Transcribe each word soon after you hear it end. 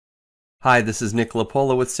Hi, this is Nick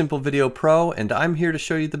Lapola with Simple Video Pro, and I'm here to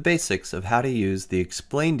show you the basics of how to use the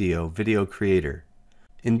Explaindio Video Creator.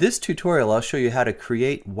 In this tutorial, I'll show you how to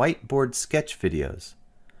create whiteboard sketch videos.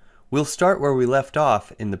 We'll start where we left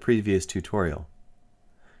off in the previous tutorial.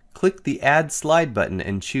 Click the Add Slide button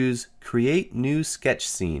and choose Create New Sketch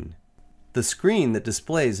Scene. The screen that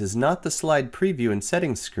displays is not the slide preview and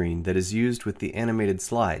settings screen that is used with the animated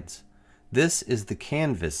slides. This is the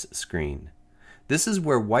Canvas screen. This is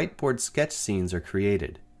where whiteboard sketch scenes are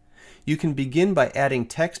created. You can begin by adding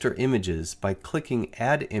text or images by clicking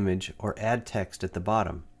Add Image or Add Text at the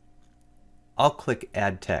bottom. I'll click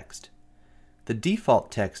Add Text. The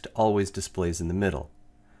default text always displays in the middle.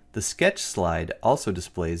 The sketch slide also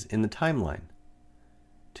displays in the timeline.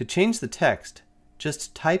 To change the text,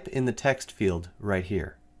 just type in the text field right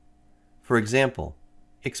here. For example,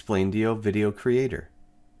 Explaindio Video Creator.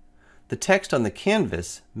 The text on the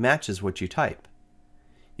canvas matches what you type.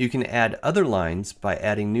 You can add other lines by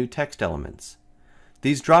adding new text elements.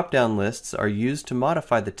 These drop-down lists are used to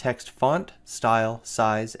modify the text font, style,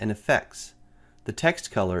 size, and effects. The text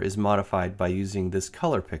color is modified by using this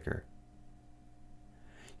color picker.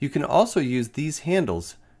 You can also use these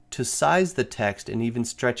handles to size the text and even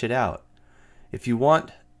stretch it out. If you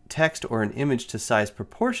want text or an image to size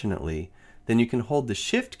proportionately, then you can hold the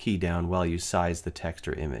Shift key down while you size the text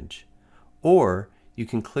or image. Or you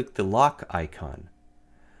can click the lock icon.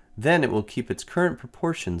 Then it will keep its current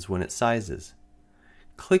proportions when it sizes.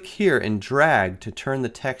 Click here and drag to turn the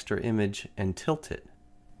text or image and tilt it.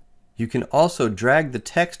 You can also drag the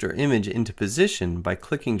text or image into position by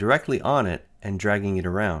clicking directly on it and dragging it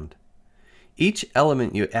around. Each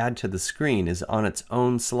element you add to the screen is on its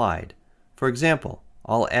own slide. For example,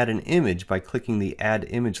 I'll add an image by clicking the Add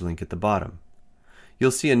Image link at the bottom.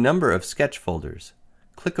 You'll see a number of sketch folders.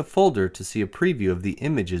 Click a folder to see a preview of the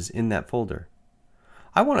images in that folder.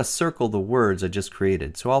 I want to circle the words I just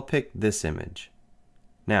created, so I'll pick this image.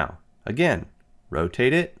 Now, again,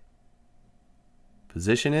 rotate it,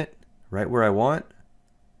 position it right where I want,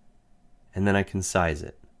 and then I can size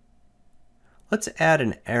it. Let's add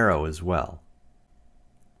an arrow as well.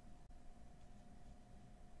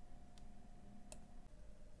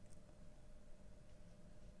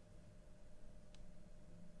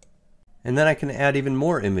 And then I can add even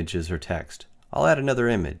more images or text. I'll add another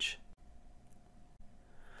image.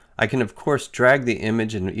 I can of course drag the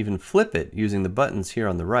image and even flip it using the buttons here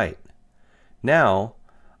on the right. Now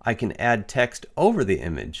I can add text over the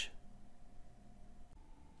image.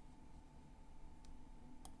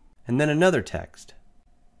 And then another text.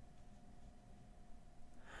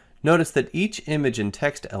 Notice that each image and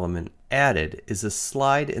text element added is a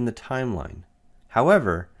slide in the timeline.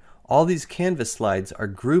 However, all these canvas slides are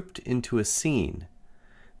grouped into a scene.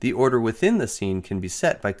 The order within the scene can be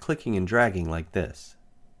set by clicking and dragging like this.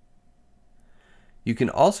 You can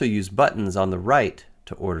also use buttons on the right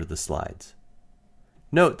to order the slides.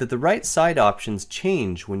 Note that the right side options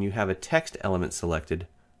change when you have a text element selected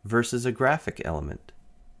versus a graphic element.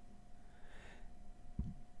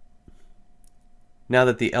 Now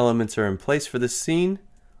that the elements are in place for this scene,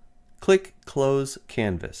 click Close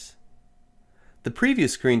Canvas. The preview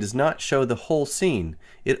screen does not show the whole scene.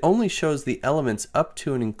 It only shows the elements up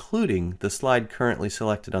to and including the slide currently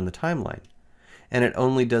selected on the timeline. And it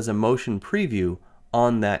only does a motion preview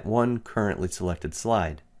on that one currently selected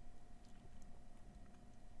slide.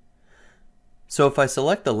 So if I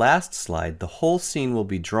select the last slide, the whole scene will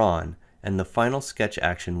be drawn and the final sketch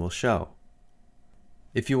action will show.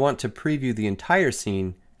 If you want to preview the entire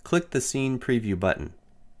scene, click the Scene Preview button.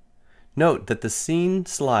 Note that the scene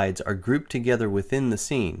slides are grouped together within the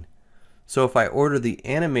scene, so if I order the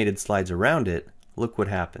animated slides around it, look what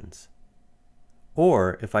happens.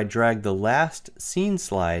 Or if I drag the last scene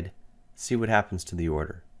slide, see what happens to the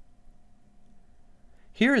order.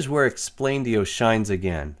 Here is where Explaindio shines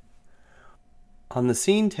again. On the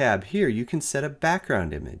Scene tab here, you can set a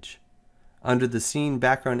background image. Under the Scene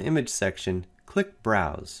Background Image section, click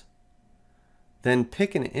Browse. Then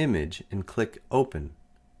pick an image and click Open.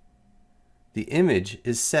 The image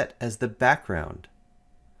is set as the background.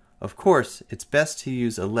 Of course, it's best to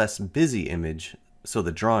use a less busy image so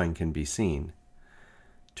the drawing can be seen.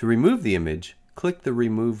 To remove the image, click the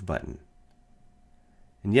Remove button.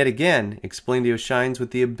 And yet again, Explaindio shines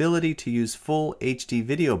with the ability to use full HD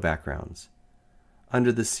video backgrounds.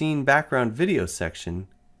 Under the Scene Background Video section,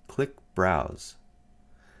 click Browse.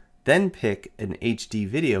 Then pick an HD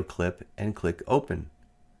video clip and click Open.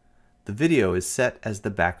 The video is set as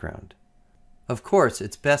the background. Of course,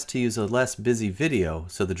 it's best to use a less busy video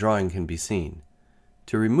so the drawing can be seen.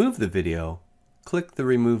 To remove the video, click the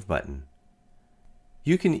Remove button.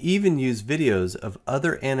 You can even use videos of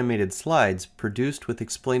other animated slides produced with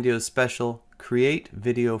Explaindio's special Create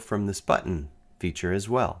Video from this Button feature as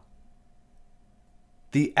well.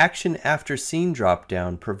 The Action After Scene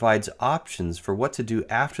drop-down provides options for what to do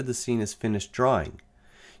after the scene is finished drawing.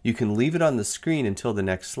 You can leave it on the screen until the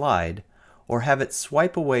next slide, or have it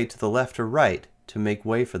swipe away to the left or right to make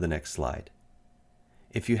way for the next slide.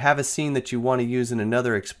 If you have a scene that you want to use in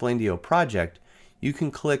another Explaindio project, you can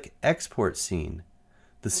click Export Scene.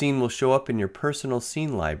 The scene will show up in your personal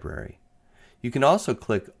scene library. You can also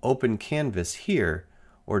click Open Canvas here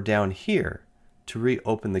or down here to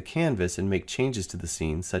reopen the canvas and make changes to the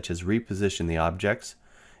scene, such as reposition the objects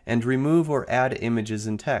and remove or add images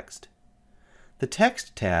and text. The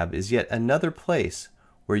Text tab is yet another place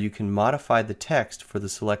where you can modify the text for the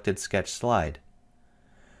selected sketch slide.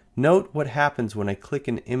 Note what happens when I click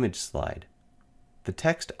an image slide. The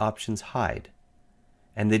text options hide,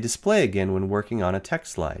 and they display again when working on a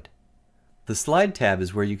text slide. The Slide tab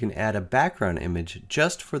is where you can add a background image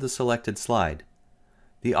just for the selected slide.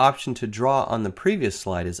 The option to draw on the previous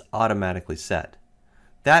slide is automatically set.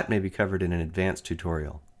 That may be covered in an advanced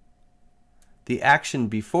tutorial. The Action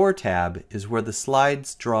Before tab is where the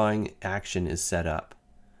slide's drawing action is set up.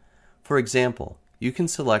 For example, you can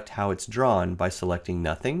select how it's drawn by selecting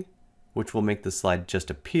Nothing, which will make the slide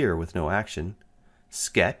just appear with no action,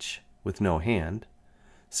 Sketch with no hand,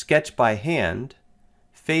 Sketch by Hand,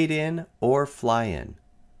 Fade In, or Fly In.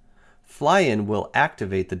 Fly In will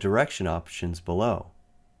activate the direction options below.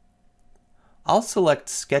 I'll select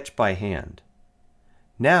Sketch by Hand.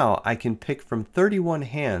 Now I can pick from 31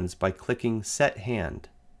 hands by clicking Set Hand.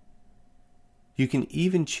 You can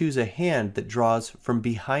even choose a hand that draws from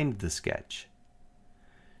behind the sketch.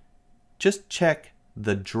 Just check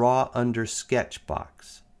the Draw Under Sketch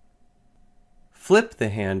box. Flip the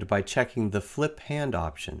hand by checking the Flip Hand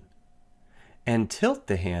option, and tilt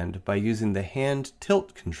the hand by using the Hand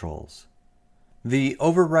Tilt controls. The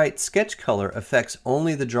Overwrite Sketch Color affects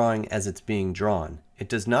only the drawing as it's being drawn. It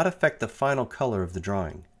does not affect the final color of the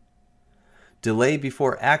drawing. Delay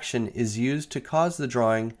Before Action is used to cause the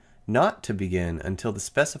drawing not to begin until the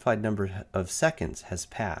specified number of seconds has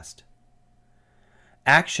passed.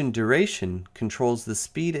 Action Duration controls the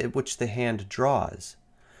speed at which the hand draws.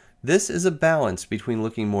 This is a balance between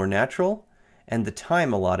looking more natural and the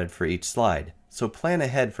time allotted for each slide, so plan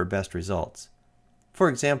ahead for best results. For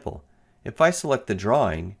example, if I select the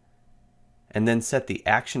drawing and then set the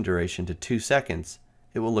action duration to 2 seconds,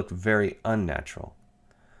 it will look very unnatural.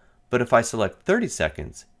 But if I select 30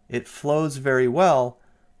 seconds, it flows very well,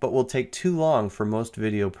 but will take too long for most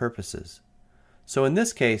video purposes. So in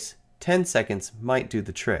this case, 10 seconds might do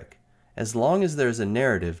the trick, as long as there's a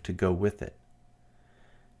narrative to go with it.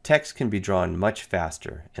 Text can be drawn much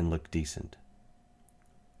faster and look decent.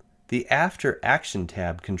 The After Action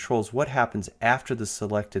tab controls what happens after the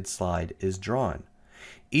selected slide is drawn.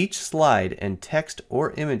 Each slide and text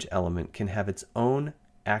or image element can have its own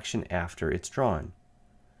action after it's drawn.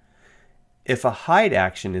 If a hide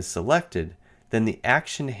action is selected, then the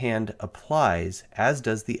action hand applies, as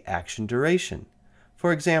does the action duration.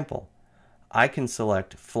 For example, I can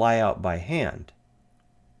select Fly Out by Hand.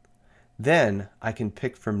 Then I can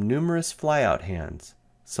pick from numerous flyout hands,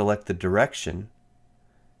 select the direction,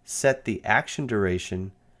 set the action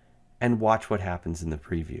duration, and watch what happens in the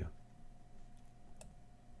preview.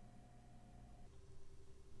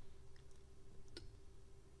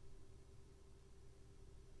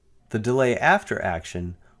 The Delay After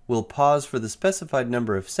action will pause for the specified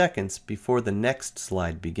number of seconds before the next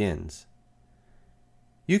slide begins.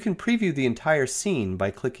 You can preview the entire scene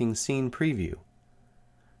by clicking Scene Preview,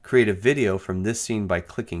 create a video from this scene by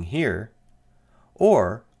clicking here,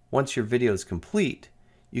 or once your video is complete,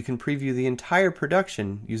 you can preview the entire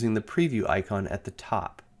production using the preview icon at the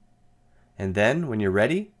top. And then, when you're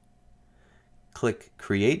ready, click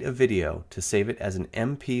Create a Video to save it as an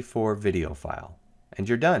MP4 video file, and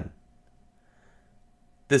you're done.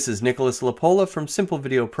 This is Nicholas Lapola from Simple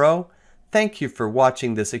Video Pro. Thank you for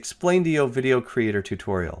watching this Explaindio Video Creator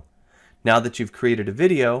tutorial. Now that you've created a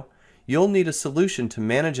video, you'll need a solution to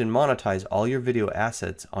manage and monetize all your video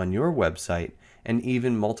assets on your website and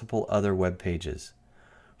even multiple other web pages.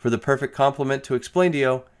 For the perfect complement to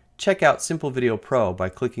Explaindio, check out Simple Video Pro by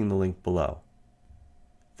clicking the link below.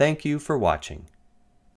 Thank you for watching.